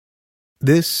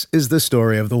This is the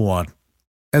story of the one.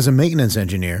 As a maintenance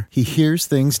engineer, he hears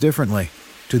things differently.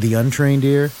 To the untrained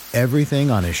ear,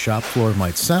 everything on his shop floor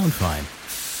might sound fine,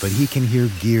 but he can hear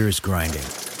gears grinding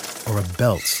or a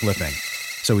belt slipping.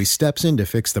 So he steps in to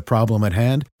fix the problem at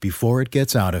hand before it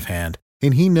gets out of hand.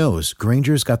 And he knows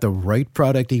Grainger's got the right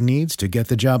product he needs to get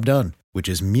the job done, which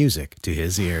is music to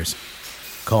his ears.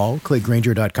 Call, click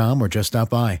Grainger.com, or just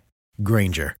stop by.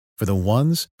 Grainger, for the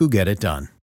ones who get it done.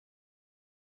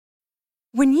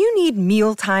 When you need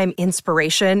mealtime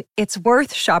inspiration, it's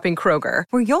worth shopping Kroger,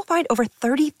 where you'll find over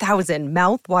 30,000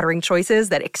 mouth-watering choices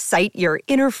that excite your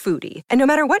inner foodie. And no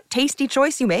matter what tasty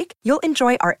choice you make, you'll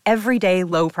enjoy our everyday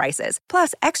low prices,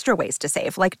 plus extra ways to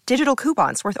save, like digital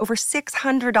coupons worth over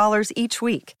 $600 each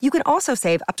week. You can also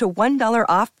save up to $1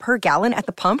 off per gallon at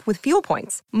the pump with fuel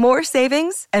points. More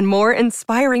savings and more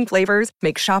inspiring flavors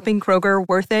make shopping Kroger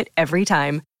worth it every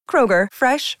time. Kroger,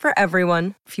 fresh for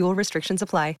everyone. Fuel restrictions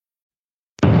apply.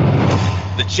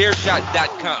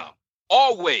 TheChairShot.com.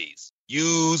 Always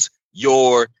use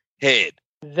your head.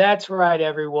 That's right,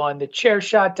 everyone.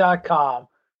 TheChairShot.com,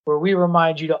 where we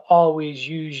remind you to always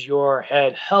use your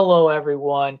head. Hello,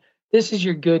 everyone. This is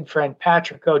your good friend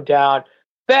Patrick O'Dowd,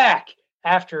 back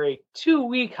after a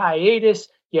 2-week hiatus.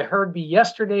 You heard me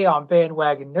yesterday on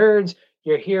Bandwagon Nerds.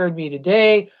 You're hearing me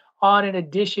today on an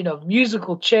edition of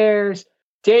Musical Chairs.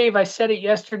 Dave, I said it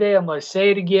yesterday. I'm going to say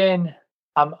it again.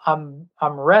 I'm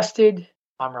rested.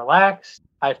 I'm relaxed.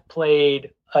 I've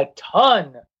played a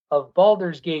ton of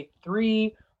Baldur's Gate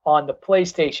 3 on the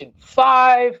PlayStation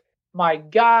 5. My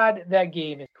God, that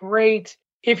game is great.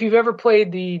 If you've ever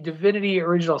played the Divinity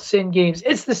Original Sin games,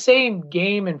 it's the same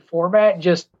game and format,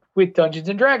 just with Dungeons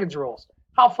and Dragons rules.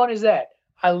 How fun is that?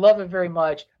 I love it very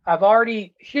much.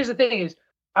 Here's the thing is,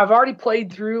 I've already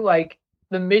played through like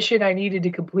the mission I needed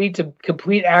to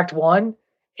complete Act 1,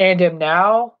 and am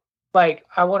now like,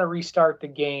 I want to restart the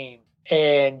game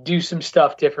and do some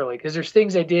stuff differently, because there's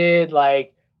things I did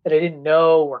like that I didn't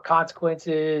know were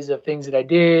consequences of things that I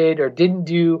did or didn't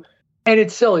do. And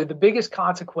it's silly. The biggest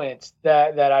consequence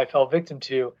that I fell victim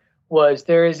to was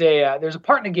there's a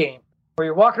part in the game where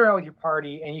you're walking around with your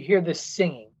party and you hear this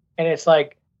singing, and it's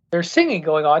like there's singing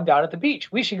going on down at the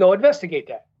beach. We should go investigate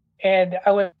that. And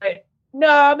I went, no,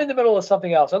 I'm in the middle of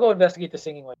something else. I'll go investigate the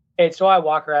singing. And so I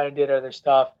walk around and did other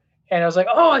stuff. And I was like,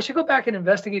 oh, I should go back and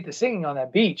investigate the singing on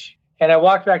that beach. And I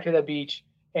walked back to that beach,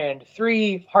 and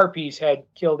 3 harpies had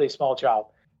killed a small child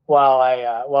while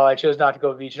I chose not to go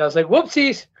to the beach. And I was like,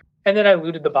 whoopsies. And then I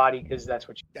looted the body, because that's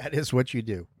what that is what you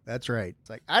do. That's right. It's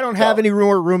like, I don't have any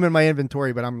more room in my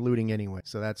inventory, but I'm looting anyway.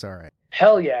 So that's all right.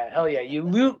 Hell yeah. You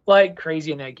loot like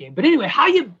crazy in that game. But anyway, how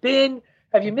you been?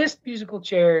 Have you missed Musical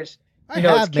Chairs?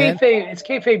 It's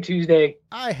Kayfabe Tuesday.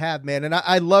 I have, man. And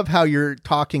I love how you're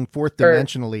talking fourth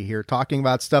dimensionally here, talking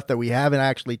about stuff that we haven't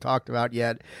actually talked about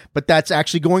yet, but that's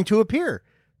actually going to appear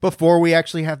before we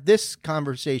actually have this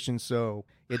conversation. So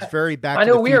it's very back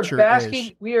to the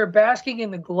future. We are basking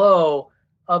in the glow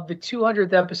of the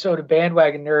 200th episode of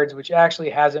Bandwagon Nerds, which actually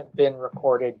hasn't been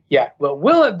recorded yet, but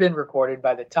will have been recorded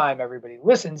by the time everybody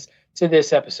listens to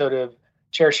this episode of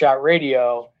Chairshot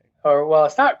Radio. Or, well,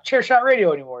 it's not Chairshot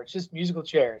Radio anymore. It's just Musical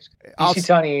Chairs. DC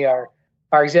Tunney, our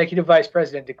executive vice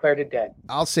president, declared it dead.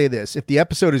 I'll say this. If the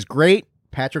episode is great,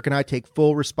 Patrick and I take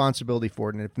full responsibility for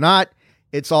it. And if not,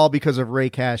 it's all because of Ray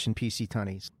Cash and PC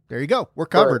Tunney's. There you go. We're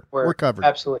covered. We're covered.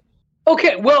 Absolutely.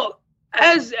 Okay, well,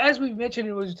 as we've mentioned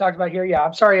and we talked about here, yeah,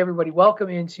 I'm sorry, everybody. Welcome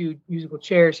into Musical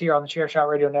Chairs here on the Chairshot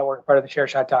Radio Network, part of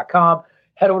thechairshot.com.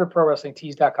 Head over to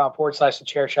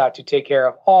ProWrestlingTees.com/thechairshot to take care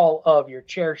of all of your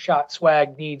Chairshot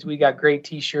swag needs. We got great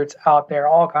t-shirts out there,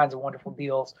 all kinds of wonderful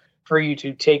deals for you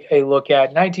to take a look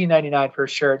at. $19.99 for a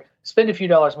shirt. Spend a few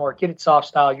dollars more. Get it soft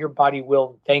style. Your body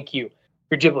will thank you.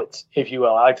 Your giblets, if you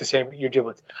will. I like to say your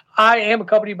giblets. I am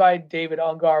accompanied by David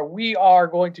Ungar. We are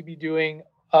going to be doing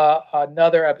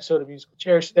another episode of Musical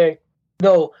Chairs today.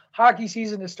 Though hockey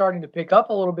season is starting to pick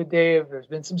up a little bit, Dave. There's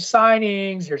been some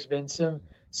signings. There's been some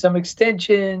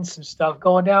extensions, some stuff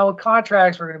going down with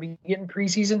contracts. We're going to be getting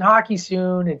preseason hockey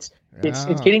soon. It's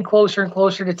getting closer and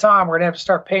closer to time. We're going to have to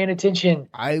start paying attention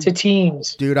to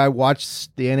teams. Dude, I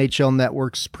watched the NHL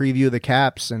Network's preview of the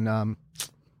Caps, and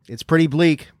it's pretty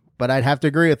bleak, but I'd have to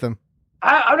agree with them.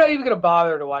 I'm not even going to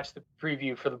bother to watch the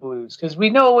preview for the Blues, because we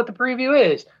know what the preview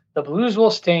is. The Blues will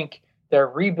stink. They're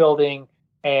rebuilding,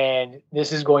 and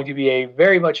this is going to be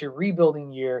very much a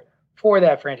rebuilding year for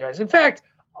that franchise. In fact,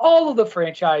 all of the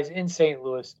franchise in St.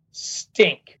 Louis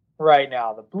stink right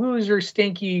now. The Blues are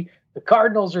stinky. The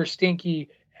Cardinals are stinky.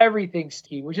 Everything's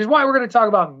stinky, which is why we're going to talk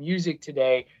about music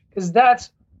today, because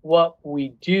that's what we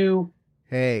do.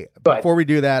 Hey, before we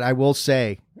do that, I will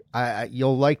say,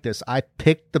 You'll like this. I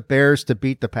picked the Bears to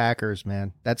beat the Packers,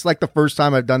 man. That's like the first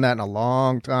time I've done that in a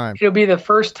long time. It'll be the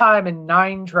first time in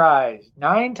 9 tries.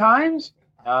 9 times?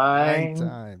 9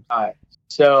 times.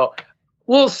 So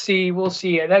we'll see. We'll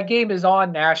see. That game is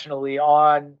on nationally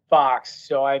on Fox,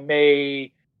 so I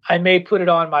may put it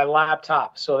on my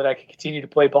laptop so that I can continue to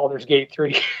play Baldur's Gate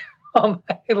 3 on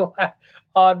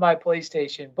my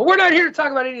PlayStation. But we're not here to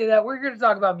talk about any of that. We're here to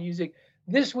talk about music.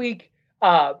 This week,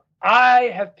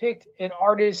 I have picked an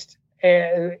artist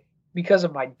because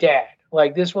of my dad.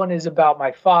 Like, this one is about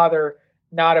my father,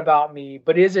 not about me,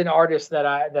 but is an artist that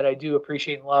I do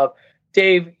appreciate and love.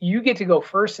 Dave, you get to go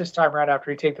first this time right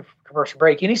after we take the commercial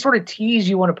break. Any sort of tease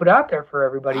you want to put out there for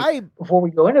everybody before we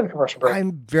go into the commercial break?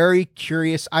 I'm very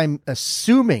curious. I'm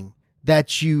assuming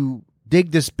that you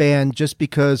dig this band just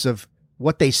because of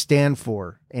what they stand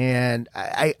for. And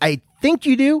I think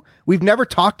you do. We've never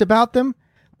talked about them,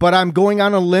 but I'm going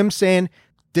on a limb saying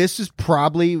this is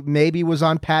probably maybe was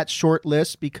on Pat's short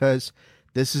list because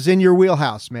this is in your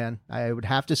wheelhouse, man. I would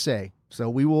have to say. So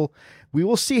we will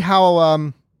see how,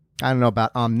 I don't know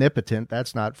about omnipotent.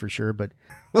 That's not for sure, but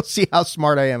we'll see how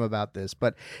smart I am about this.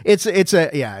 But it's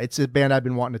a band I've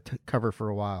been wanting to cover for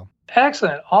a while.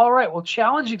 Excellent. All right. Well,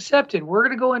 challenge accepted. We're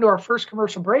going to go into our first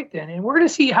commercial break then, and we're going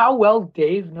to see how well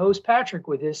Dave knows Patrick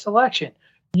with his selection.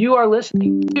 You are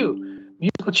listening to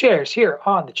Musical Chairs here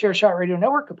on the Chairshot Radio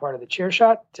Network, a part of the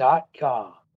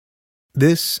Chairshot.com.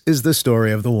 This is the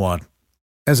story of the one.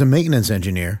 As a maintenance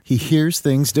engineer, he hears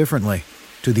things differently.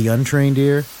 To the untrained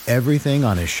ear, everything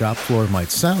on his shop floor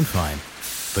might sound fine,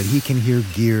 but he can hear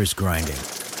gears grinding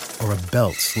or a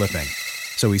belt slipping.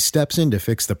 So he steps in to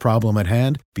fix the problem at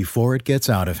hand before it gets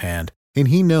out of hand. And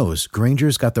he knows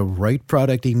Grainger's got the right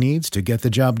product he needs to get the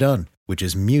job done, which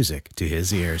is music to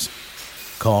his ears.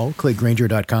 Call, click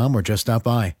Grainger.com, or just stop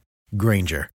by.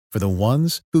 Grainger, for the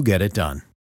ones who get it done.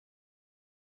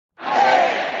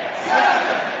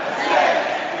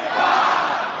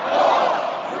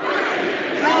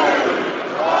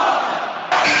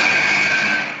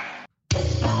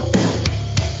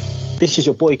 This is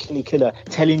your boy Kenny Killer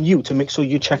telling you to make sure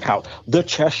you check out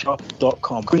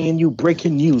thechairshot.com, bringing you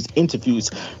breaking news,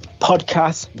 interviews,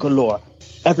 podcasts galore,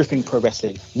 everything pro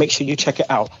wrestling. Make sure you check it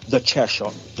out,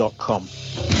 thechairshot.com.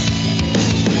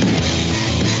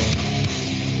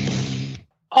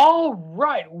 All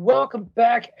right. Welcome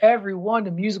back, everyone,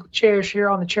 to Musical Chairs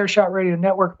here on the Chairshot Radio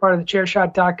Network, part of the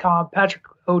Chairshot.com. Patrick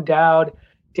O'Dowd,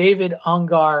 David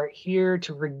Ungar here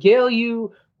to regale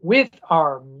you with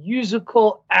our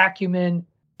musical acumen.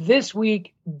 This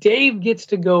week, Dave gets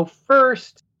to go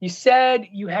first. You said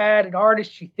you had an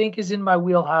artist you think is in my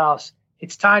wheelhouse.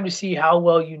 It's time to see how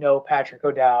well you know Patrick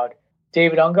O'Dowd.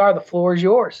 David Ungar, the floor is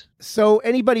yours. So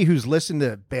anybody who's listened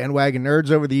to Bandwagon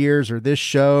Nerds over the years or this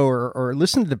show or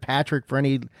listened to Patrick for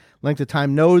any length of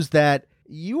time knows that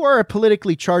you are a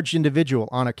politically charged individual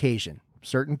on occasion.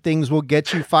 Certain things will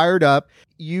get you fired up.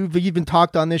 You've even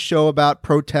talked on this show about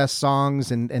protest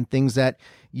songs and things that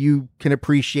you can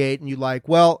appreciate and you like.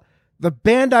 Well, the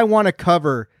band I want to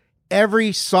cover,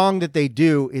 every song that they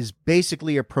do is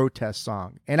basically a protest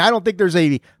song. And I don't think there's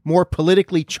a more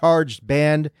politically charged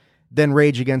band than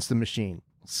Rage Against the Machine.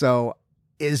 So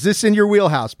is this in your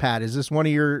wheelhouse, Pat? Is this one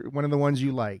of the ones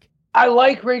you like? I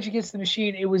like Rage Against the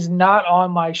Machine. It was not on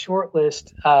my short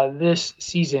list this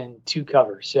season to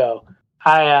cover. So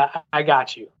I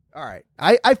got you. All right.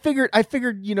 I figured,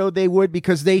 they would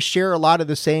because they share a lot of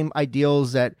the same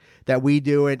ideals that we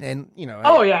do. And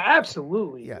Oh yeah,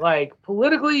 absolutely. Yeah. Like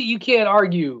politically, you can't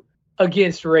argue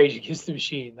against Rage Against the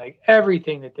Machine. Like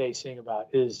everything that they sing about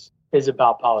is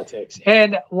about politics.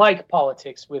 And like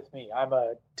politics with me, I'm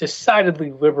a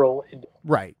decidedly liberal.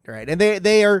 Right. And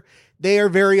they are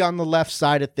very on the left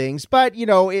side of things, but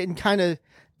in kind of,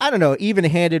 I don't know,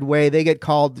 even-handed way, they get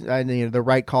called, the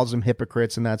right calls them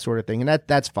hypocrites and that sort of thing. And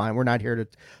that's fine. We're not here to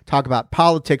talk about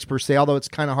politics per se, although it's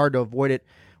kind of hard to avoid it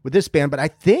with this band. But I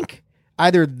think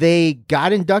either they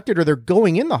got inducted or they're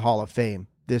going in the Hall of Fame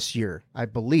this year, I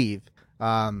believe.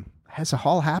 Has a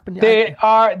hall happened yet?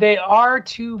 They are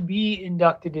to be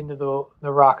inducted into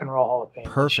the Rock and Roll Hall of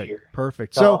Fame this year.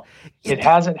 Perfect. So it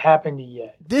hasn't happened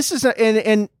yet. This is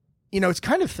it's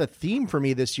kind of a theme for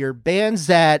me this year. Bands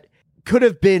that could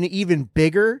have been even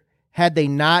bigger had they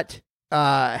not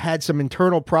had some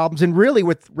internal problems. And really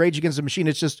with Rage Against the Machine,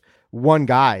 it's just one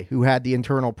guy who had the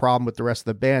internal problem with the rest of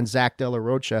the band, Zach De La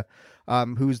Rocha,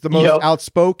 who's the most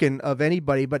outspoken of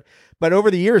anybody. But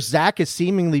over the years, Zach has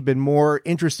seemingly been more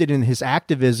interested in his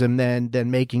activism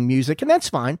than making music. And that's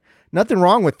fine. Nothing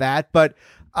wrong with that. But,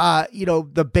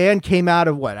 the band came out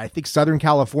of I think Southern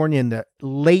California in the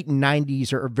late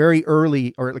 90s or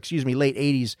late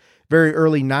 80s, very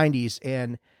early 90s.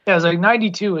 And yeah, it was like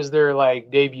 92 is their like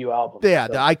debut album. yeah,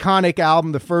 the iconic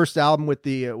album, the first album with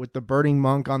the burning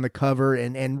monk on the cover.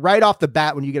 And right off the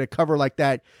bat, when you get a cover like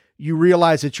that, you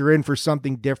realize that you're in for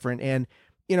something different. And,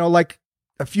 like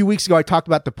a few weeks ago, I talked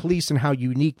about the Police and how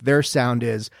unique their sound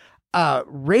is.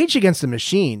 Rage Against the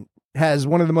Machine has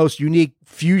one of the most unique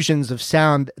fusions of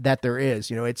sound that there is.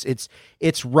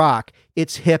 It's rock,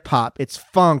 it's hip hop, it's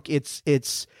funk, it's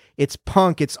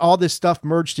punk, it's all this stuff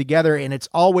merged together, and it's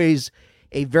always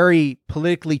a very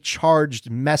politically charged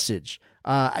message.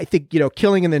 I think,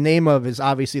 Killing in the Name of is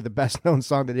obviously the best known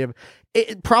song that they have.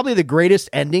 Probably the greatest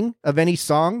ending of any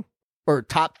song, or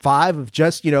top 5 of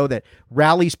just, that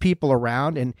rallies people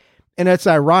around. And it's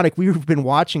ironic. We've been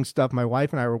watching stuff. My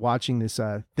wife and I were watching this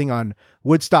thing on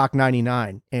Woodstock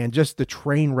 99 and just the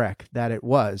train wreck that it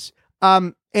was.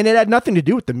 And it had nothing to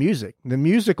do with the music. The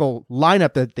musical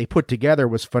lineup that they put together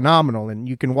was phenomenal. And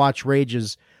you can watch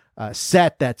Rage's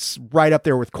set that's right up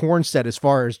there with Korn's set as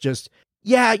far as just,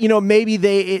 maybe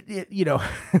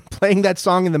playing that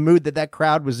song in the mood that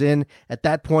crowd was in at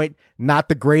that point, not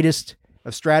the greatest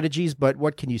of strategies, but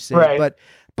what can you say? Right.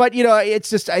 But it's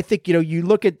just, I think, you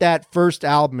look at that first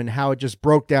album and how it just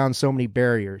broke down so many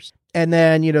barriers. And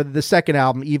then, the second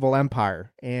album, Evil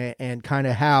Empire, and kind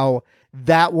of how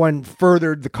that one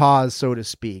furthered the cause, so to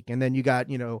speak. And then you got,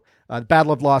 the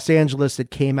Battle of Los Angeles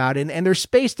that came out, and they're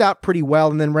spaced out pretty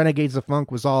well. And then Renegades of Funk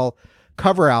was all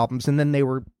cover albums, and then they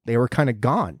were kind of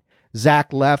gone.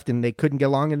 Zach left and they couldn't get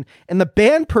along, and the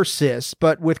band persists,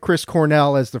 but with Chris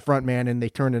Cornell as the front man, and they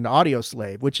turned into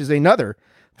Audioslave, which is another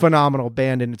phenomenal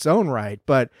band in its own right.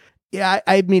 But yeah,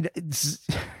 I mean,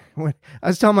 when I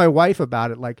was telling my wife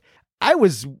about it, like I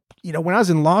was, when I was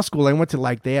in law school, I went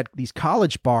to they had these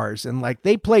college bars, and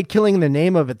they played Killing in the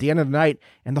Name of at the end of the night,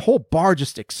 and the whole bar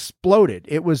just exploded.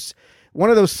 It was one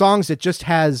of those songs that just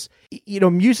has,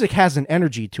 music has an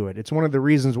energy to it. It's one of the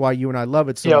reasons why you and I love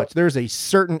it so much. There's a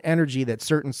certain energy that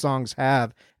certain songs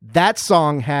have. That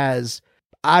song has,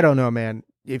 I don't know, man.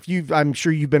 I'm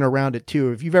sure you've been around it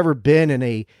too. If you've ever been in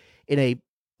a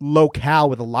locale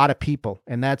with a lot of people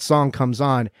and that song comes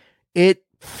on, it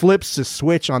flips the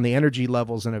switch on the energy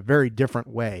levels in a very different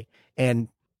way. And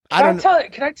can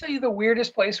I tell you the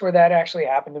weirdest place where that actually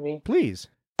happened to me? Please.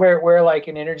 Where like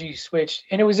an energy switched,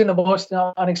 and it was in the most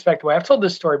unexpected way. I've told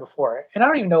this story before, and I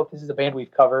don't even know if this is a band we've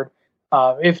covered.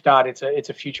 If not, it's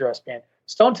a future us band,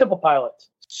 Stone Temple Pilots.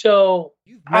 So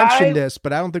you've mentioned this,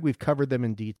 but I don't think we've covered them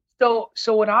in detail.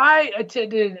 So when I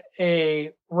attended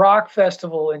a rock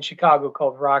festival in Chicago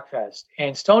called Rockfest,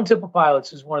 and Stone Temple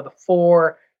Pilots was one of the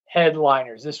 4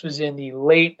 headliners. This was in the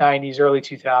late 90s, early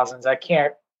 2000s. I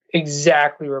can't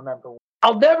exactly remember.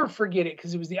 I'll never forget it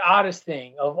because it was the oddest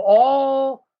thing of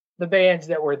all the bands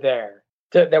that were there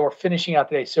that were finishing out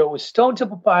the day. So it was Stone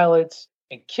Temple Pilots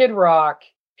and Kid Rock.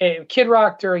 And Kid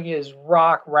Rock during his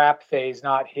rock rap phase,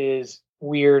 not his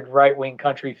weird right-wing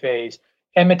country phase,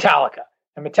 and Metallica.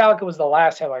 And Metallica was the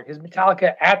last headliner because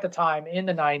Metallica at the time in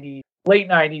the 90s, late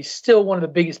 90s, still one of the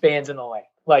biggest bands in the land.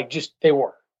 They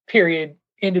were, period,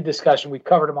 end of discussion. We've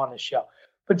covered them on this show.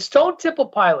 But Stone Temple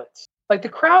Pilots, the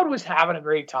crowd was having a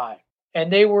great time.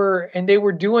 And they were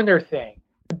doing their thing.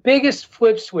 The biggest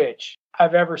flip switch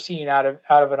I've ever seen out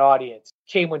of an audience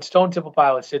came when Stone Temple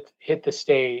Pilots hit the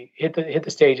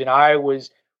stage, and I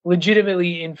was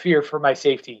legitimately in fear for my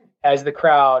safety as the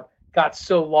crowd got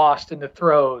so lost in the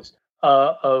throes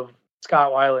of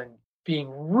Scott Weiland being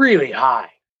really high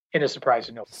in a surprise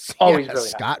to no. Always really high.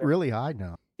 Scott really high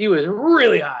now. He was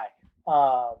really high.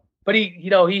 But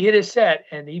he hit his set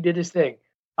and he did his thing.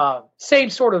 Same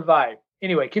sort of vibe.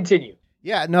 Anyway, continue.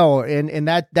 Yeah, no, and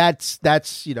that's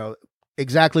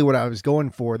exactly what I was going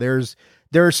for. There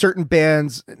are certain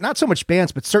bands, not so much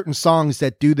bands, but certain songs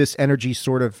that do this energy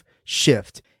sort of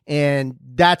shift, and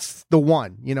that's the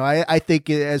one. I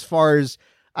think as far as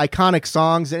iconic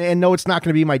songs, and no, it's not going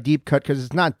to be my deep cut because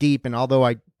it's not deep. And although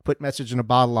I put Message in a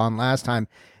Bottle on last time,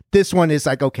 this one is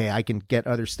okay, I can get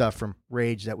other stuff from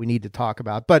Rage that we need to talk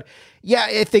about. But yeah,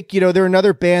 I think they're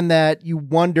another band that you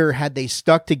wonder had they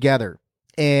stuck together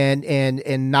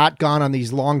and not gone on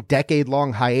these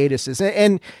decade-long hiatuses.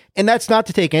 And that's not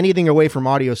to take anything away from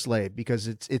Audioslave because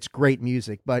it's great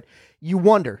music, but you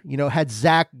wonder, had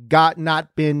Zach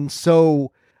not been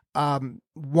so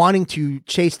wanting to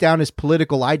chase down his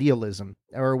political idealism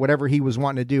or whatever he was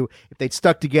wanting to do, if they'd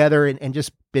stuck together and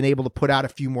just been able to put out a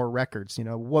few more records,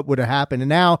 what would have happened? And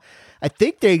now I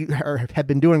think they have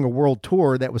been doing a world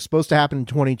tour that was supposed to happen in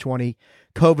 2020.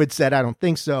 COVID said, I don't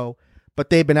think so. But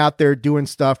they've been out there doing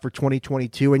stuff for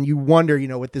 2022. And you wonder,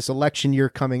 with this election year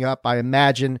coming up, I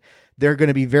imagine they're going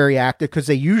to be very active because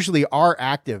they usually are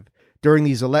active during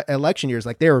these election years.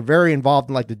 Like, they were very involved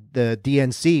in like the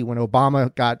DNC when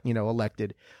Obama got,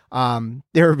 elected.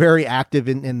 They were very active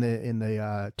in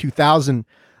the 2000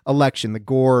 election, the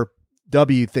Gore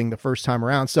W thing the first time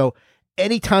around. So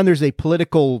anytime there's a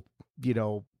political,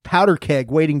 powder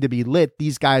keg waiting to be lit,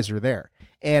 these guys are there.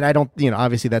 And I don't,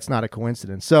 obviously that's not a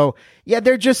coincidence. So yeah,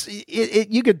 they're just,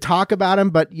 you could talk about them,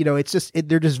 but it's just,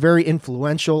 they're just very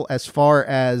influential as far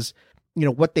as,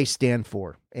 what they stand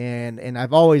for. And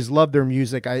I've always loved their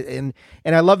music. And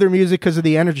I love their music because of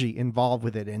the energy involved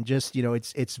with it. And just,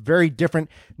 it's very different.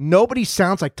 Nobody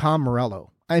sounds like Tom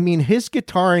Morello. I mean, his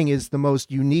guitaring is the most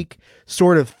unique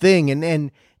sort of thing.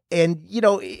 And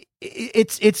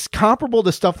it's comparable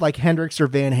to stuff like Hendrix or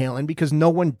Van Halen because no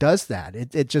one does that.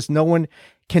 It just, no one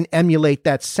can emulate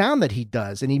that sound that he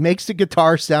does. And he makes the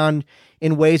guitar sound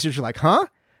in ways that you're like, huh?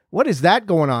 What is that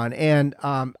going on? And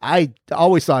I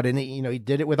always thought, and he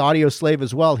did it with Audio Slave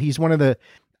as well. He's I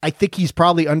think he's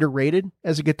probably underrated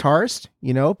as a guitarist,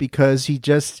 because he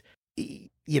just, he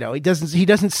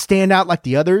doesn't stand out like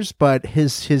the others, but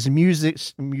his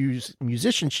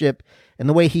musicianship and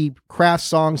the way he crafts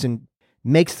songs and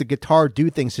makes the guitar do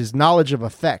things, his knowledge of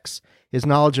effects, his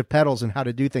knowledge of pedals and how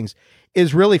to do things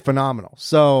is really phenomenal.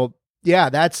 So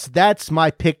yeah, that's my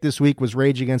pick this week was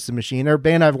Rage Against the Machine. They're a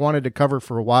band I've wanted to cover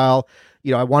for a while.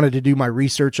 I wanted to do my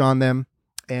research on them,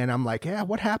 and I'm like, yeah,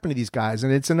 what happened to these guys?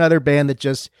 And it's another band that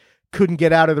just couldn't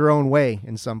get out of their own way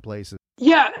in some places.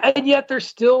 Yeah, and yet they're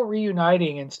still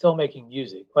reuniting and still making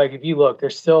music. Like, if you look, they're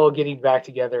still getting back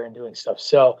together and doing stuff.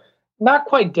 So not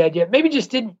quite dead yet. Maybe just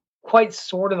didn't quite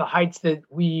soar to the heights that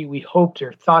we hoped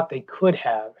or thought they could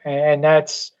have. And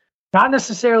that's not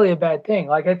necessarily a bad thing.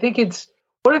 Like, I think it's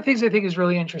one of the things I think is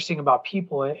really interesting about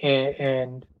people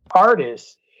and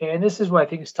artists, and this is what I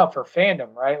think is tough for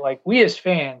fandom, right? Like, we as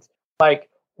fans, like,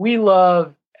 we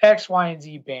love X, Y, and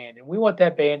Z band, and we want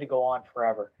that band to go on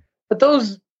forever. But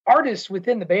those artists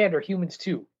within the band are humans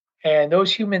too. And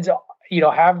those humans,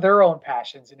 have their own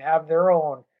passions and have their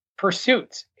own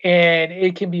pursuits. And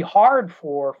it can be hard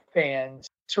for fans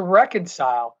to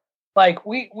reconcile. Like,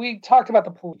 we talked about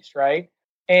the Police, right?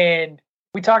 And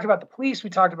we talked about the Police, we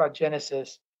talked about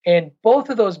Genesis, and both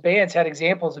of those bands had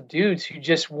examples of dudes who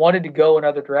just wanted to go in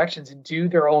other directions and do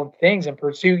their own things and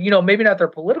pursue, maybe not their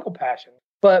political passion,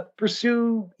 but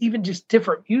pursue even just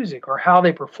different music or how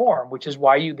they perform, which is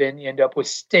why you then end up with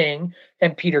Sting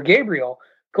and Peter Gabriel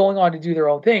going on to do their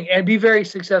own thing and be very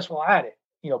successful at it.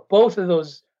 Both of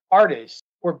those artists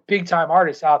were big time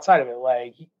artists outside of it.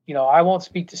 Like, I won't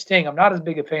speak to Sting. I'm not as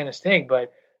big a fan of Sting,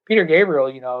 but Peter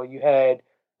Gabriel, you had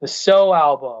the So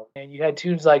album, and you had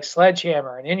tunes like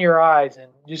Sledgehammer and In Your Eyes,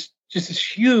 and just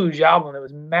this huge album that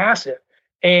was massive.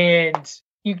 And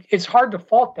it's hard to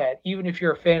fault that, even if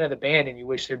you're a fan of the band and you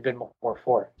wish there'd been more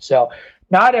for it. So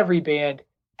not every band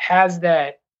has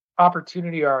that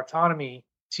opportunity or autonomy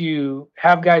to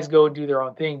have guys go and do their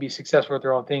own thing, be successful at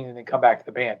their own thing, and then come back to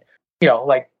the band.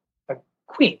 Like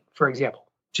Queen, for example.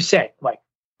 Just saying, like,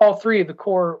 all three of the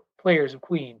core players of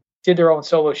Queen did their own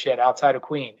solo shit outside of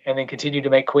Queen and then continued to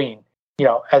make Queen,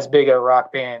 as big a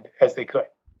rock band as they could.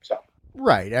 So,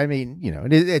 right. I mean,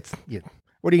 it's,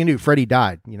 what are you going to do? Freddie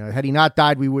died. Had he not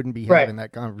died, we wouldn't be having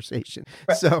that conversation.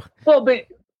 Right. So, well,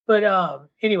 but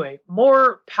anyway,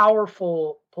 more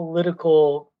powerful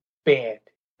political band,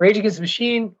 Rage Against the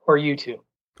Machine or U2?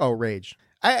 Oh, Rage.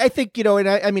 I think, and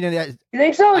I mean, you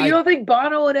think so? You don't think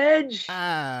Bono and Edge?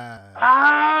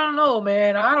 I don't know,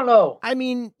 man. I don't know. I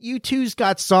mean, U2's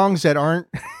got songs that aren't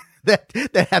that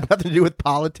have nothing to do with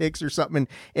politics or something.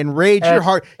 And Rage,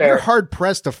 you're hard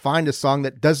pressed to find a song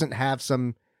that doesn't have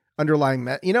some underlying,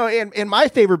 and my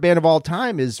favorite band of all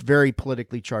time is very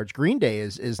politically charged. Green Day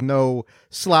is no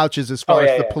slouches as far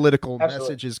as the political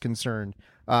message is concerned.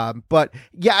 But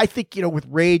yeah, I think, with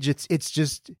Rage, it's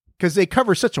just because they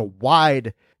cover such a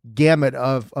wide gamut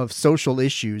of social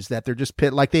issues that they're just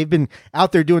like they've been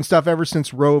out there doing stuff ever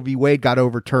since Roe v. Wade got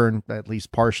overturned, at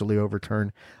least partially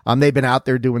overturned. They've been out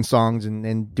there doing songs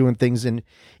and doing things in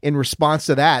response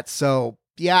to that. So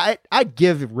yeah, I'd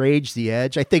give Rage the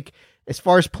edge. I think as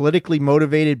far as politically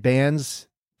motivated bands,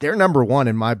 they're number one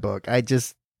in my book.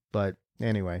 But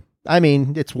anyway, I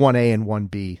mean, it's 1A and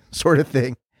 1B sort of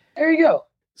thing. There you go.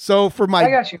 So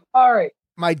I got you. All right.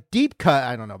 My deep cut,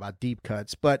 I don't know about deep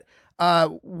cuts, but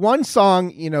one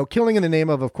song, Killing in the Name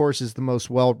of course, is the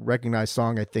most well-recognized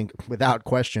song, I think, without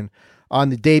question, on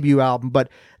the debut album. But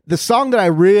the song that I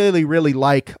really, really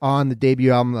like on the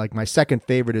debut album, like my second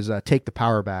favorite, is Take the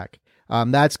Power Back.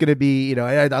 That's going to be,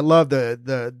 I love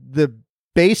the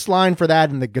bass line for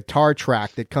that, and the guitar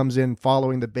track that comes in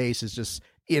following the bass is just,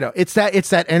 it's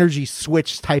that energy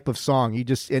switch type of song.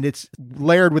 And it's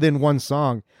layered within one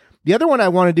song. The other one I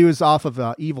want to do is off of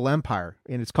Evil Empire,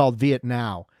 and it's called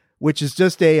Vietnam, which is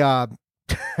just a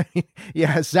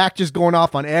yeah, Zach just going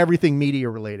off on everything media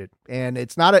related, and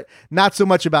it's not so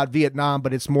much about Vietnam,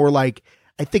 but it's more like,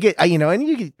 I think it, and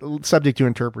you get subject to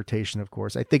interpretation, of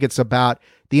course. I think it's about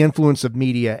the influence of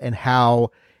media and how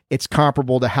it's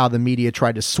comparable to how the media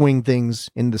tried to swing things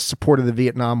in the support of the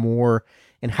Vietnam War,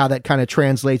 and how that kind of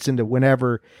translates into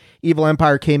whenever Evil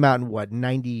Empire came out in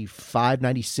 95,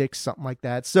 96, something like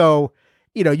that. So,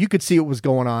 you could see what was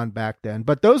going on back then.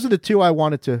 But those are the two I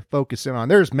wanted to focus in on.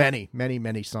 There's many, many,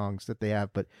 many songs that they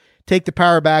have, but Take the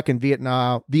Power Back and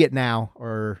Vietnam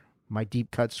are my deep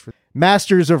cuts for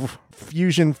masters of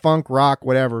fusion, funk, rock,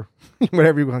 whatever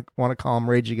you want to call them,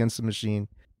 Rage Against the Machine.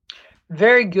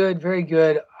 Very good, very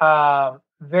good.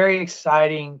 Very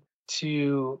exciting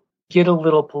to get a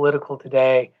little political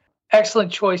today.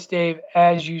 Excellent choice, Dave.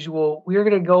 As usual, we're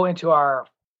going to go into our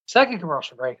second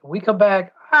commercial break. When we come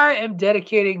back, I am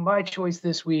dedicating my choice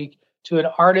this week to an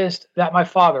artist that my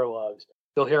father loves.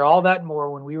 You'll hear all that and more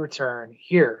when we return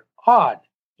here on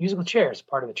Musical Chairs,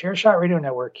 part of the Chairshot Radio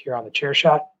Network, here on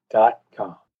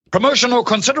thechairshot.com. Promotional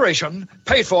consideration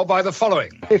paid for by the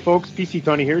following. Hey folks, PC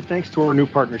Tony here. Thanks to our new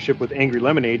partnership with Angry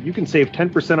Lemonade, you can save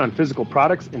 10% on physical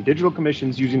products and digital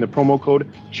commissions using the promo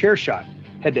code ChairShot.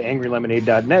 Head to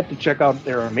angrylemonade.net to check out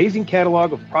their amazing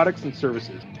catalog of products and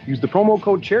services. Use the promo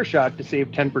code ChairShot to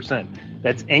save 10%.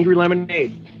 That's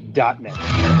angrylemonade.net.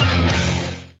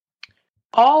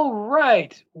 All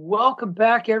right. Welcome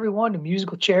back, everyone, to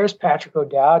Musical Chairs. Patrick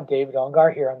O'Dowd, David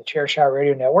Ungar here on the Chairshot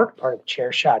Radio Network, part of the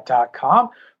Chairshot.com.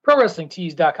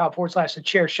 ProWrestlingTees.com/the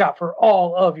Chair Shot for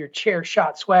all of your Chair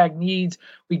Shot swag needs.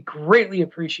 We greatly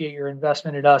appreciate your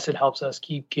investment in us. It helps us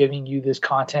keep giving you this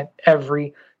content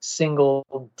every single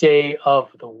day of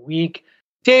the week.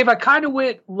 Dave, I kind of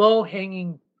went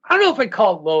low-hanging. I don't know if I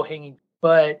call it low-hanging,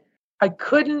 but I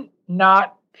couldn't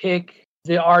not pick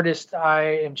the artist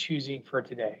I am choosing for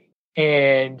today.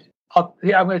 And I'm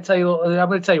going to tell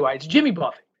you why. It's Jimmy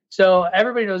Buffett. So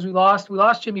everybody knows we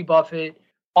lost Jimmy Buffett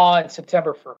on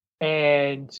September 1st.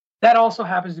 And that also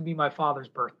happens to be my father's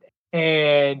birthday.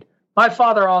 And my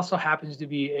father also happens to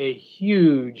be a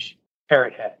huge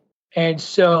parrot head. And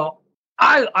so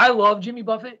I love Jimmy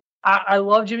Buffett. I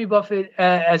love Jimmy Buffett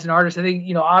as an artist. I think,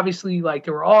 obviously, like,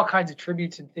 there were all kinds of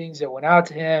tributes and things that went out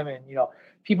to him. And,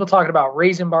 people talking about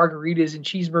raisin margaritas and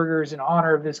cheeseburgers in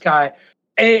honor of this guy.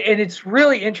 And it's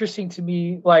really interesting to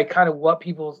me, like, kind of what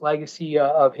people's legacy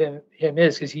of him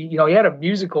is, because he had a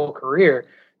musical career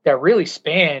that really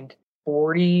spanned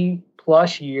 40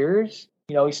 plus years.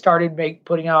 He started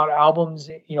putting out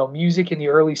albums, music in the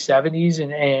early 70s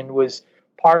and was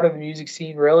part of the music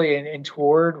scene really and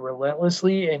toured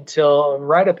relentlessly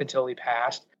right up until he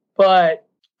passed. But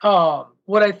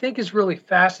what I think is really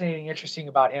fascinating, interesting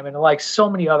about him, and like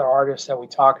so many other artists that we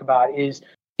talk about, is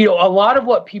a lot of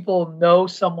what people know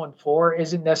someone for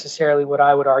isn't necessarily what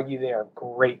I would argue they are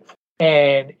great for.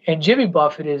 And Jimmy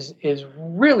Buffett is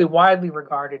really widely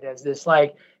regarded as this,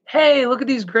 like, hey, look at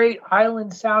these great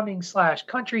island sounding /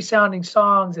 country sounding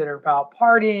songs that are about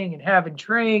partying and having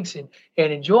drinks and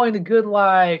enjoying the good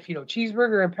life.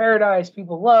 Cheeseburger in Paradise,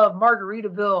 people love.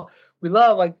 Margaritaville, we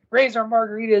love, like, raise our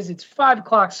margaritas. It's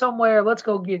 5:00 somewhere. Let's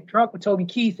go get drunk with Toby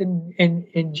Keith and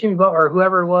Jimmy Buffett, or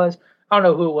whoever it was. I don't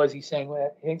know who it was he sang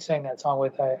that song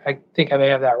with. I think I may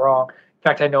have that wrong. In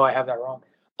fact, I know I have that wrong.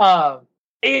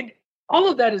 And all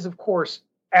of that is, of course,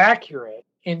 accurate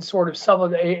in sort of some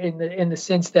of in the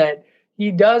sense that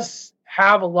he does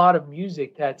have a lot of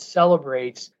music that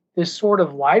celebrates this sort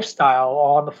of lifestyle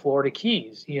on the Florida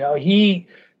Keys.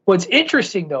 What's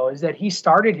interesting though is that he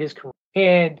started his career,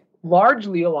 and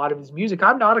largely a lot of his music.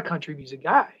 I'm not a country music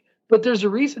guy, but there's a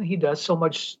reason he does so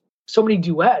many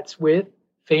duets with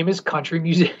famous country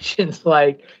musicians.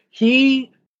 Like,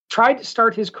 he tried to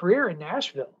start his career in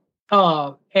Nashville,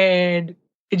 and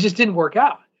it just didn't work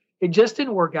out.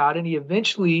 And he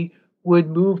eventually would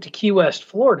move to Key West,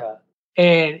 Florida.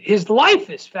 And his life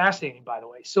is fascinating, by the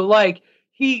way. So, like,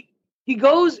 he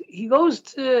goes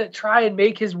to try and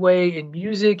make his way in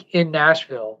music in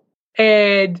Nashville,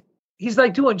 and he's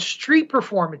like doing street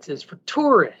performances for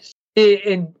tourists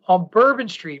on Bourbon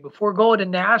Street before going to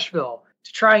Nashville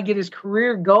to try and get his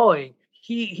career going.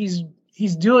 He's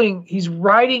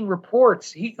writing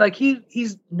reports.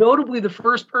 He's notably the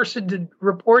first person to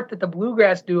report that the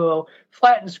bluegrass duo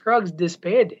Flatt and Scruggs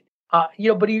disbanded.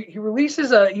 But he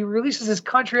releases his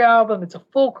country album. It's a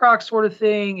folk rock sort of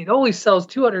thing. It only sells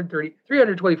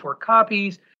 324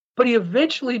 copies, but he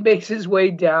eventually makes his way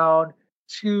down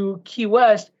to Key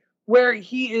West, where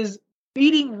he is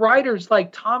beating writers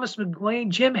like Thomas McGuane,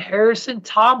 Jim Harrison,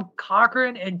 Tom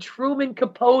Cochran, and Truman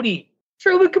Capote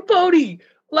Truman Capote.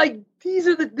 Like this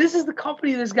is the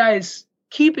company this guy is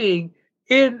keeping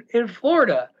in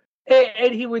Florida.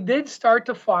 And he would then start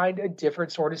to find a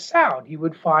different sort of sound. He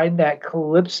would find that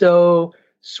calypso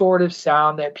sort of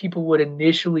sound that people would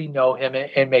initially know him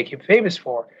and make him famous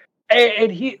for.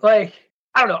 And he, like,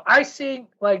 I don't know, I sing,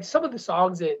 like, some of the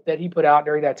songs that he put out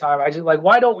during that time. I just, like,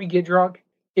 Why Don't We Get Drunk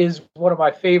is one of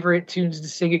my favorite tunes to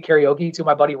sing at karaoke to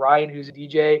my buddy Ryan, who's a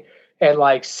DJ, and,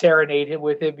 like, serenade him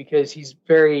with it because he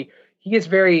gets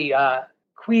very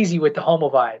queasy with the homo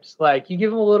vibes. Like, you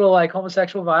give him a little, like,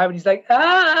 homosexual vibe, and he's like,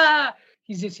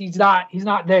 he's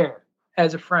not there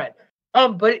as a friend.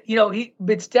 But you know,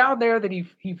 it's down there that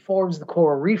he forms the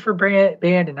Coral Reefer band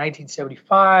in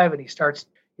 1975, and he starts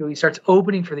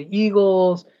opening for the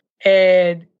Eagles,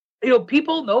 and you know,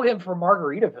 people know him from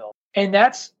Margaritaville, and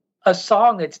that's a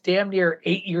song that's damn near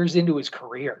 8 years into his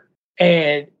career,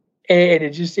 and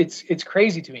it's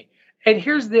crazy to me. And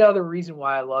here's the other reason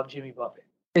why I love Jimmy Buffett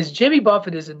is Jimmy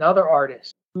Buffett is another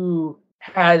artist who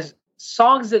has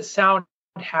songs that sound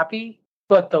happy,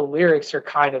 but the lyrics are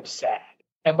kind of sad.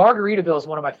 And Margaritaville is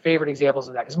one of my favorite examples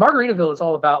of that because Margaritaville is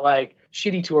all about like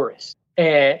shitty tourists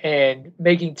and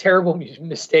making terrible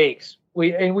mistakes.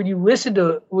 And when you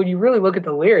really look at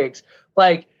the lyrics,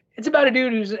 like it's about a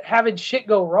dude who's having shit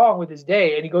go wrong with his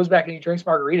day, and he goes back and he drinks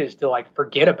margaritas to like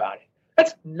forget about it.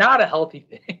 That's not a healthy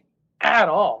thing at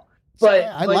all. But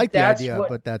I like the idea,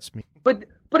 but that's me. But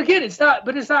again, it's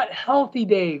not healthy,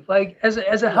 Dave. Like as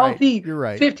a healthy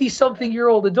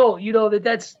 50-something-year-old adult, you know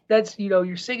that's you know,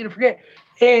 you're singing and forget.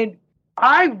 And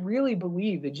I really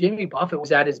believe that Jimmy Buffett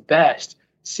was at his best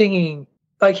singing.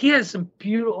 Like he has some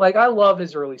beautiful, like I love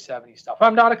his early 70s stuff.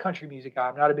 I'm not a country music guy.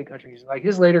 I'm not a big country music. Like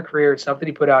his later career and stuff that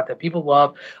he put out that people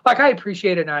love. Like I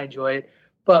appreciate it and I enjoy it.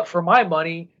 But for my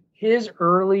money, his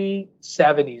early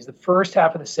 70s, the first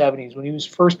half of the 70s, when he was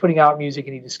first putting out music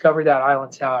and he discovered that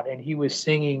island sound and he was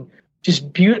singing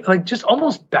just just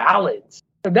almost ballads.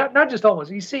 Not just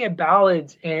almost. He's singing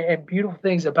ballads and beautiful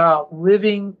things about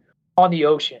living on the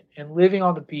ocean and living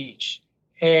on the beach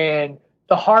and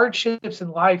the hardships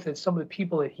in life that some of the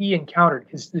people that he encountered.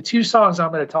 Because the two songs I'm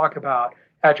going to talk about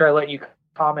after I let you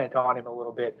comment on him a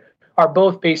little bit are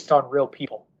both based on real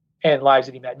people and lives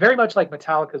that he met. Very much like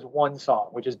Metallica's One Song,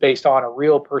 which is based on a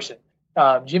real person.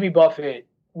 Jimmy Buffett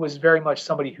was very much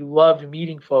somebody who loved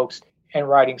meeting folks and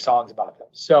writing songs about them.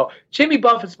 So Jimmy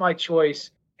Buffett's my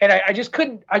choice. And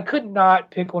I could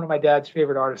not pick one of my dad's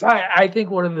favorite artists. I think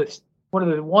one of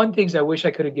the things I wish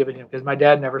I could have given him, because my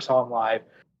dad never saw him live,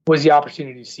 was the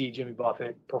opportunity to see Jimmy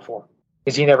Buffett perform,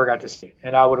 because he never got to see it.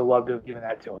 And I would have loved to have given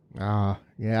that to him.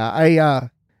 Yeah.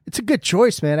 It's a good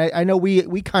choice, man. I know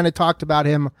we kind of talked about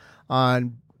him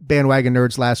on Bandwagon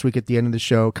Nerds last week at the end of the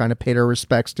show, kind of paid our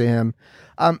respects to him.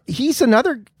 He's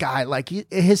another guy, like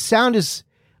his sound is,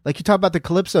 like you talk about the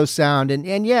calypso sound,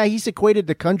 and yeah, he's equated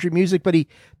to country music, but he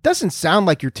doesn't sound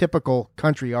like your typical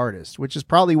country artist, which is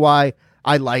probably why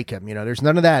I like him. You know, there's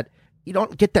none of that. You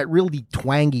don't get that really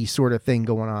twangy sort of thing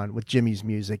going on with Jimmy's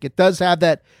music. It does have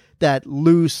that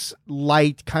loose,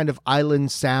 light kind of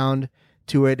island sound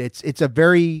to it. It's a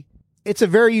very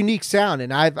unique sound.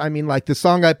 And I mean, like the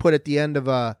song I put at the end of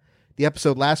the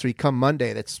episode last week, Come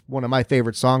Monday, that's one of my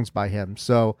favorite songs by him.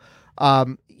 So,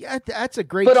 yeah, that's a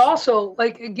great. But also,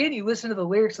 like again, you listen to the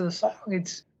lyrics of the song.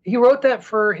 He wrote that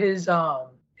for his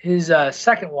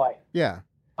second wife. Yeah.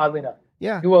 Oddly enough.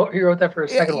 Yeah. He wrote that for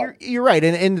his second wife. You're right.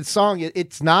 And the song,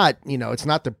 it's not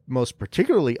the most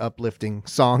particularly uplifting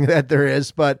song that there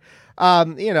is, but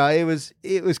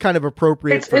it was kind of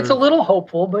appropriate. It's a little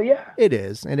hopeful, but yeah. It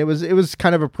is. And it was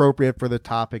kind of appropriate for the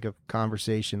topic of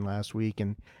conversation last week.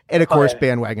 And of course,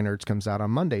 Bandwagon Nerds comes out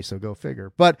on Monday, so go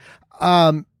figure. But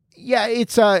yeah,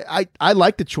 it's I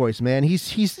like the choice, man.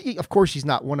 He's of course he's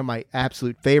not one of my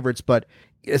absolute favorites, but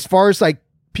as far as like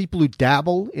people who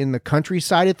dabble in the country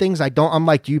side of things, I'm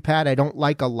like you, Pat. I don't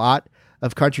like a lot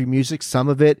of country music. Some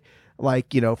of it,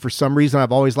 like, for some reason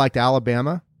I've always liked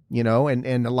Alabama,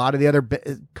 and a lot of the other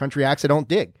country acts I don't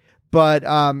dig. But,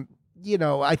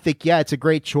 I think, yeah, it's a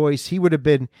great choice. He would have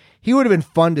been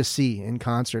fun to see in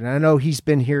concert. And I know he's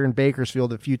been here in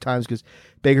Bakersfield a few times because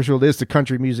Bakersfield is the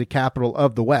country music capital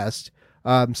of the West.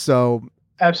 So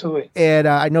absolutely. And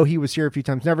I know he was here a few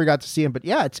times, never got to see him, but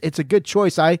yeah, it's a good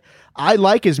choice. I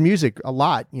like his music a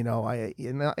lot,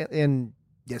 and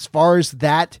as far as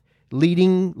that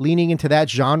leaning into that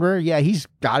genre, yeah, he's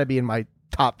got to be in my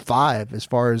top 5 as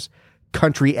far as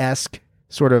country-esque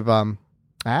sort of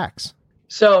acts.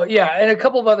 So yeah, and a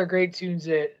couple of other great tunes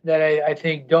that I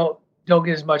think don't get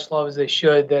as much love as they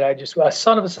should. That I just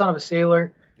Son of a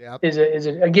Sailor is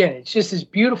again, it's just as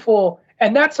beautiful,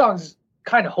 and that song's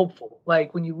kind of hopeful.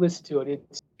 Like when you listen to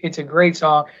it, it's a great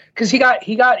song because he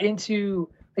got into,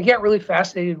 I get really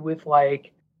fascinated with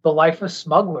like the life of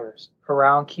smugglers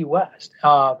around Key West.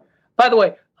 By the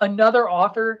way, another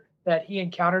author that he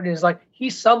encountered is like he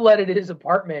subletted his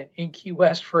apartment in Key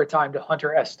West for a time to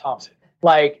Hunter S. Thompson.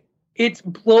 Like, it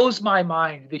blows my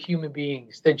mind, the human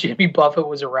beings that Jimmy Buffett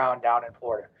was around down in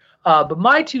Florida. But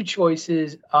my two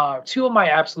choices, two of my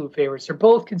absolute favorites, they're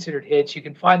both considered hits. You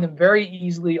can find them very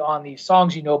easily on the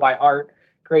Songs You Know by Heart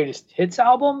Greatest Hits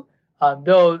album.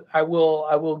 Though I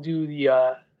will do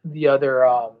the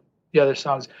other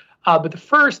songs. But the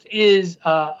first is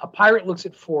A Pirate Looks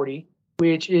at 40,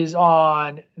 which is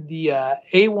on the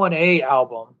A1A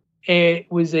album.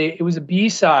 It was a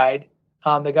B-side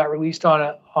that got released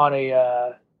on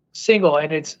a single,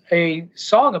 and it's a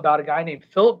song about a guy named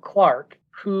Philip Clark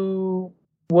who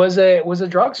was a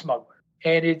drug smuggler.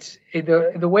 And it's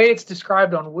the way it's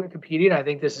described on Wikipedia, and I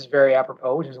think this is very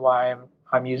apropos, which is why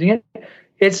I'm using it.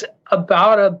 It's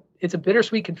a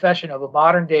bittersweet confession of a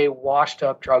modern day washed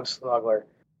up drug smuggler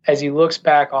as he looks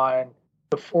back on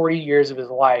the 40 years of his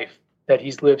life that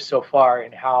he's lived so far,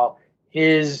 and how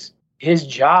his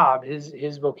job,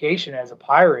 his vocation as a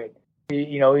pirate,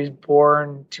 he's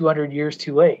born 200 years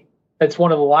too late. That's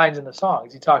one of the lines in the song.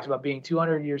 He talks about being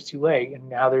 200 years too late, and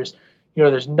now there's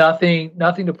nothing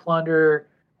to plunder.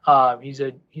 He's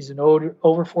an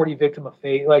over 40 victim of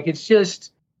fate. Like, it's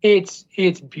just, it's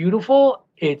beautiful.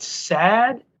 It's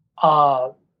sad.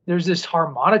 There's this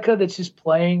harmonica that's just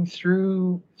playing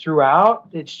throughout.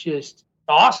 It's just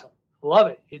awesome. Love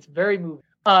it. It's very moving.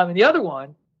 And the other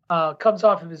one comes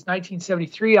off of his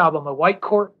 1973 album, A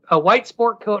White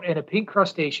Sport Coat and a Pink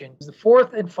Crustacean. It's the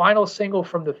fourth and final single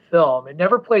from the film. It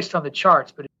never placed on the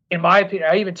charts, but in my opinion,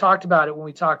 I even talked about it when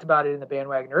we talked about it in the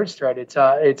Bandwagon Nerds thread.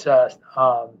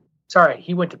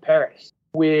 He Went to Paris,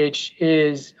 which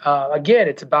is, again,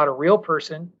 it's about a real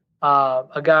person,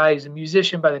 a guy who's a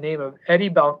musician by the name of Eddie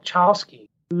Balchowski,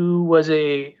 who was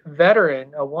a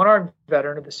one-armed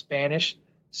veteran of the Spanish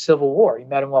Civil War. He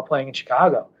met him while playing in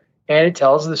Chicago. And it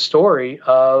tells the story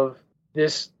of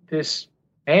this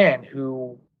man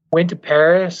who went to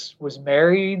Paris, was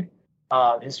married.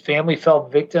 His family fell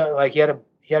victim. Like, he had a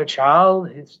child.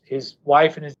 His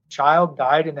wife and his child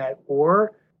died in that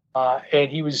war. And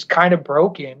he was kind of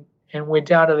broken and went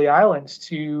down to the islands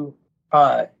to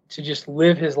just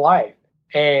live his life.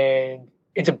 And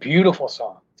it's a beautiful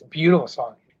song. It's a beautiful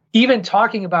song. Even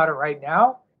talking about it right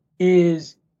now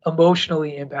is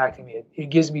emotionally impacting me. It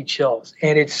gives me chills,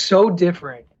 and it's so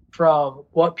different from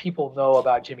what people know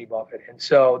about Jimmy Buffett. And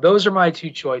so those are my two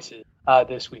choices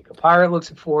this week. A Pirate Looks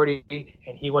at 40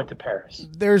 and He Went to Paris.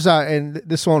 There's and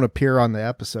this won't appear on the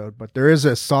episode, but there is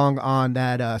a song on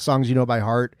that Songs You Know by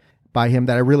Heart by him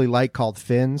that I really like called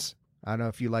Fins. I don't know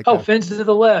if you like that. Fins to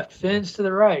the left, fins to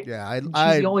the right. Yeah, she's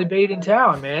the only bait in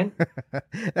town, man.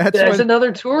 That's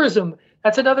another tourism.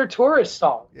 That's another tourist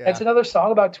song. Yeah. That's another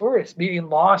song about tourists being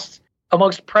lost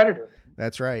amongst predators.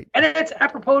 That's right. And it's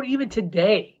apropos even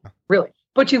today, really.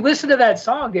 But you listen to that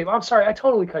song, Dave. I'm sorry, I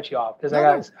totally cut you off because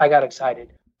I got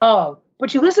excited.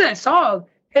 But you listen to that song,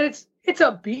 and it's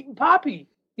a beaten poppy.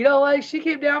 Like, she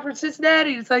came down from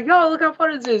Cincinnati. It's like, oh, look how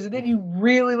fun this is. And then you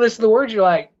really listen to the words, you're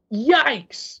like,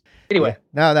 yikes. Anyway,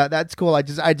 no, that's cool. I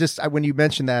just when you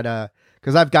mentioned that,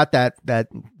 because I've got that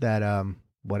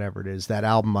whatever it is, that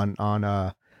album on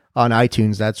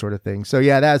iTunes, that sort of thing. So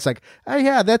yeah, that's like,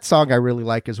 that song I really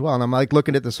like as well. And I'm like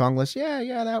looking at the song list.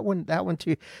 Yeah, that one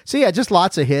too. So yeah, just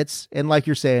lots of hits. And like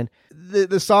you're saying,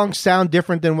 the songs sound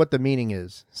different than what the meaning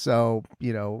is. So,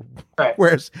 right.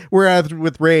 Whereas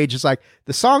with Rage, it's like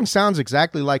the song sounds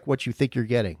exactly like what you think you're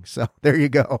getting. So there you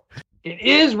go. It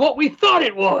is what we thought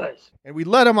it was. And we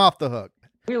let him off the hook.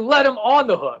 We let him on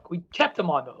the hook. We kept him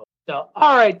on the hook. So,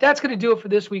 all right, that's going to do it for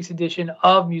this week's edition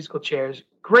of Musical Chairs.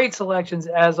 Great selections,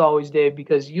 as always, Dave,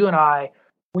 because you and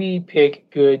we pick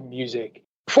good music.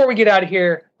 Before we get out of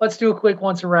here, let's do a quick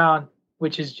once around,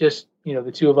 which is just,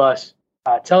 the two of us.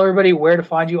 Tell everybody where to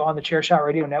find you on the Chairshot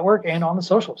Radio Network and on the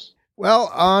socials.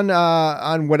 Well,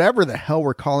 on whatever the hell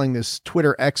we're calling this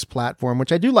Twitter X platform,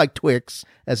 which I do like Twix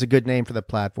as a good name for the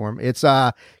platform. It's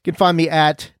you can find me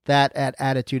at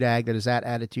Attitude Ag. That is at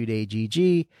Attitude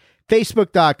AGG.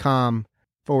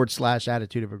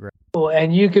 Facebook.com/Attitude of Aggression. Cool.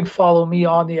 And you can follow me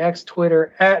on the X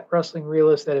Twitter at Wrestling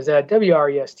Realist. That is at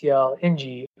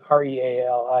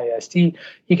WRESTLNGREALIST.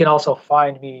 You can also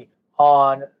find me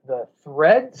on the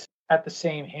Threads at the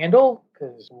same handle,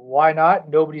 because why not?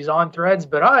 Nobody's on Threads,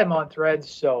 but I'm on Threads,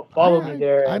 so follow me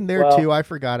there. I'm there too. I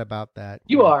forgot about that.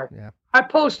 You are. Yeah. I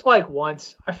post like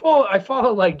once. I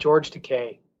follow like George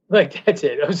Takei Like, that's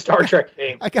it. A Star Trek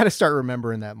fame. I got to start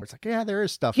remembering that. It's like, yeah, there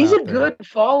is stuff. He's out a there. good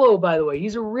follow, by the way.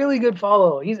 He's a really good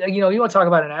follow. He's, you want to talk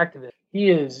about an activist. He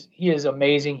is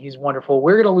amazing. He's wonderful.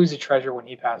 We're going to lose a treasure when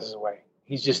he passes away.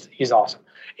 He's awesome.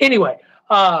 Anyway,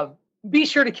 be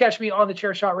sure to catch me on the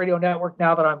Chair Shot Radio Network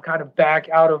now that I'm kind of back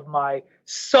out of my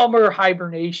summer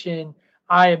hibernation.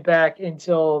 I am back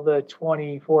until the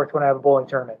 24th when I have a bowling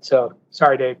tournament. So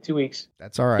sorry, Dave, 2 weeks.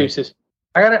 That's all right. Deuces.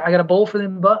 I got to bowl for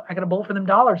them, but I got to bowl for them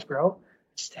dollars, bro.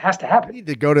 It just has to happen. I need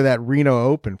to go to that Reno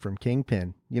Open from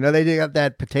Kingpin. They got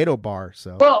that potato bar.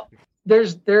 So well, there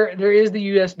is the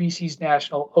USBC's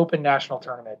Open National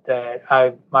Tournament that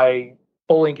my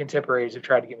bowling contemporaries have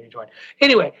tried to get me to join.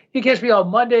 Anyway, you can catch me on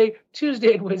Monday,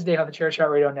 Tuesday, and Wednesday on the Chair Shot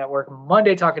Radio Network.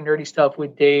 Monday, talking nerdy stuff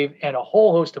with Dave and a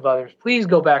whole host of others. Please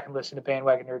go back and listen to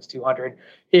Bandwagon Nerds 200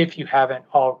 if you haven't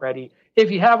already. If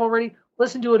you have already,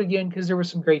 listen to it again because there was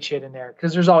some great shit in there,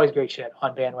 because there's always great shit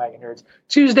on Bandwagon Nerds.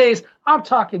 Tuesdays, I'm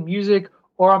talking music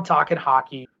or I'm talking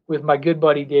hockey with my good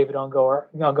buddy David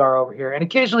Ungar over here. And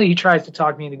occasionally he tries to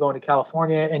talk me into going to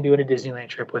California and doing a Disneyland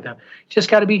trip with him. Just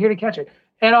got to be here to catch it.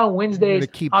 And on Wednesdays,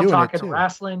 I'm talking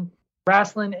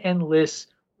wrestling and lists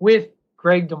with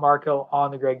Greg DeMarco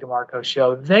on the Greg DeMarco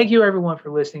Show. Thank you, everyone,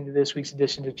 for listening to this week's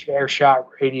edition of Chair Shot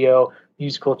Radio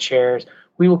Musical Chairs.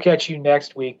 We will catch you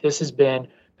next week. This has been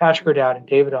Patrick O'Dowd and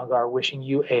David Ungar wishing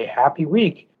you a happy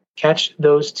week. Catch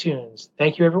those tunes.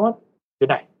 Thank you, everyone. Good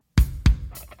night.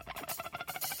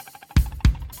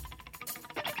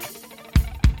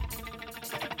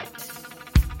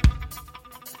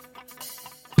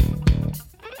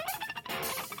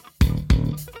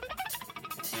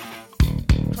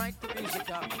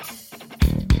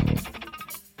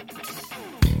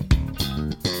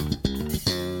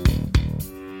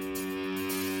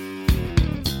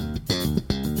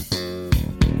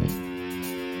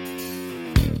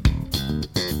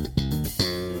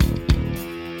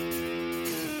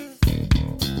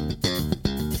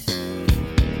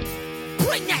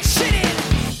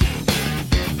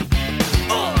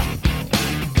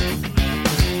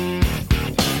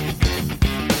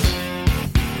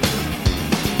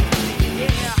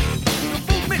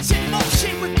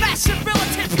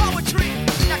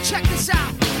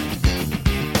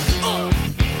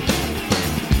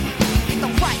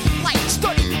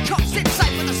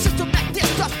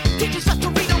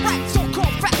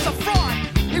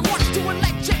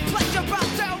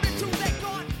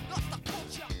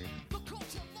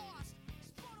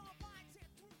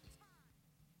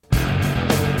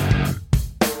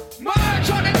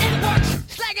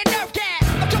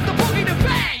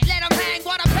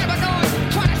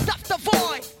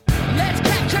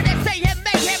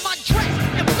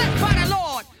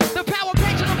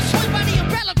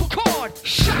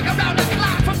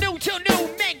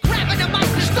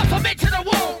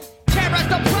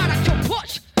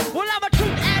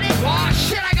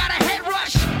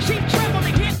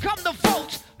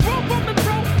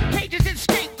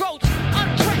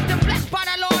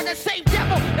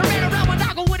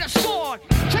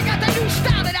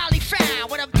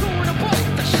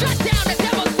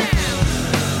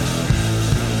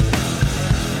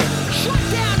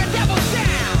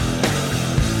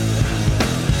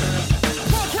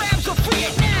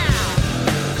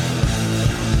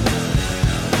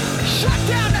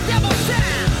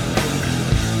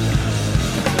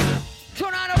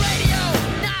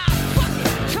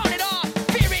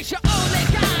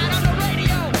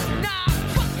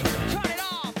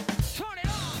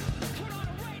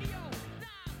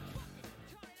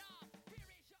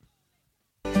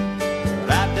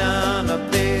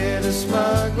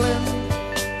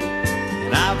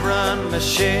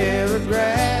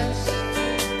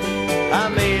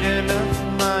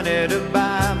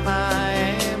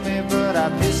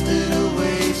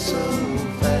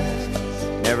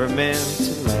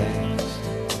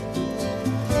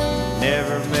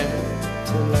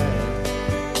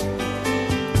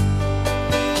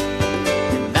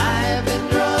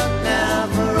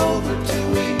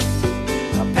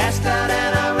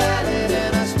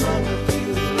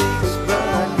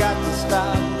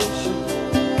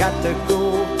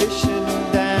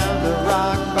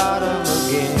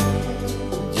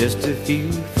 Just a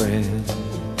few friends,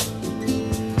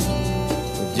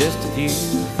 just a few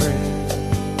friends.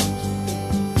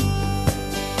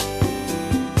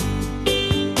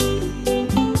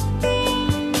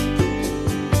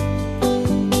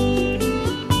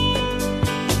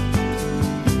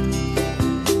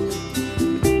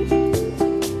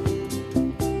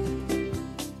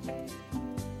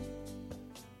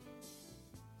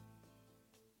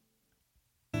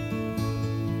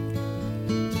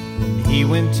 He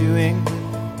went to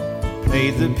England,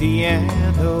 played the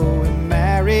piano and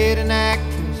married an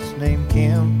actress named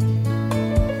Kim.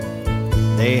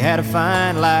 They had a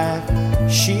fine life.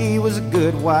 She was a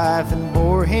good wife and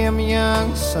bore him a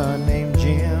young son named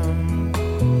Jim.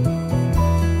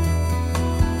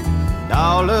 And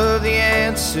all of the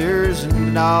answers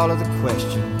and all of the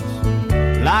questions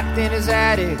locked in his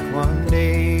attic one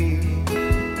day.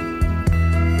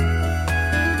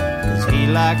 'Cause he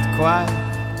liked quiet,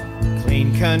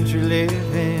 clean country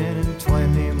living, and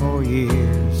 20 more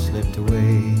years slipped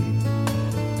away.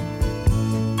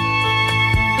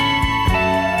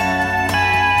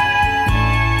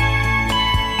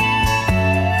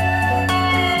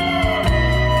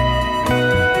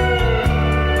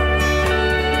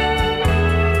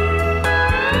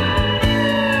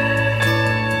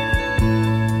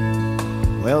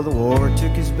 Well, the war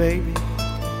took his baby,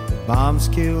 bombs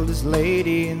killed his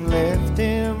lady, and left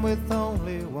him with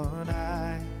only one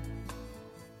eye.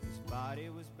 His body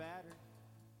was battered.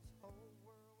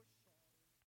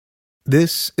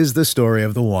 This is the story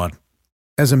of the one.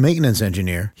 As a maintenance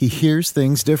engineer, he hears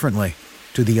things differently.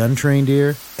 To the untrained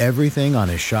ear, everything on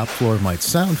his shop floor might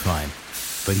sound fine,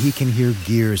 but he can hear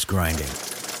gears grinding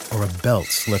or a belt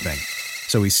slipping.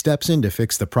 So he steps in to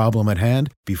fix the problem at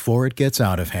hand before it gets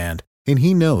out of hand. And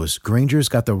he knows Granger's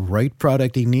got the right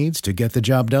product he needs to get the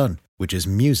job done, which is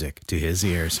music to his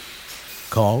ears.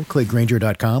 Call, click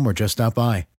Granger.com, or just stop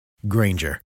by.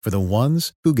 Granger, for the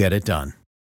ones who get it done.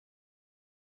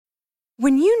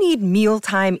 When you need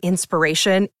mealtime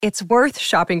inspiration, it's worth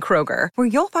shopping Kroger, where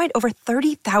you'll find over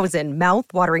 30,000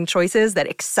 mouth-watering choices that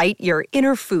excite your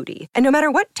inner foodie. And no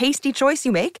matter what tasty choice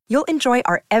you make, you'll enjoy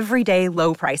our everyday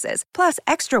low prices, plus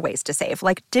extra ways to save,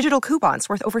 like digital coupons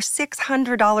worth over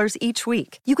 $600 each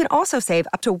week. You can also save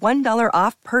up to $1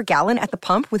 off per gallon at the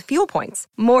pump with fuel points.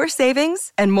 More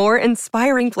savings and more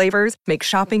inspiring flavors make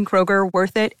shopping Kroger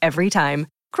worth it every time.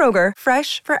 Kroger,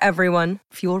 fresh for everyone.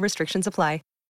 Fuel restrictions apply.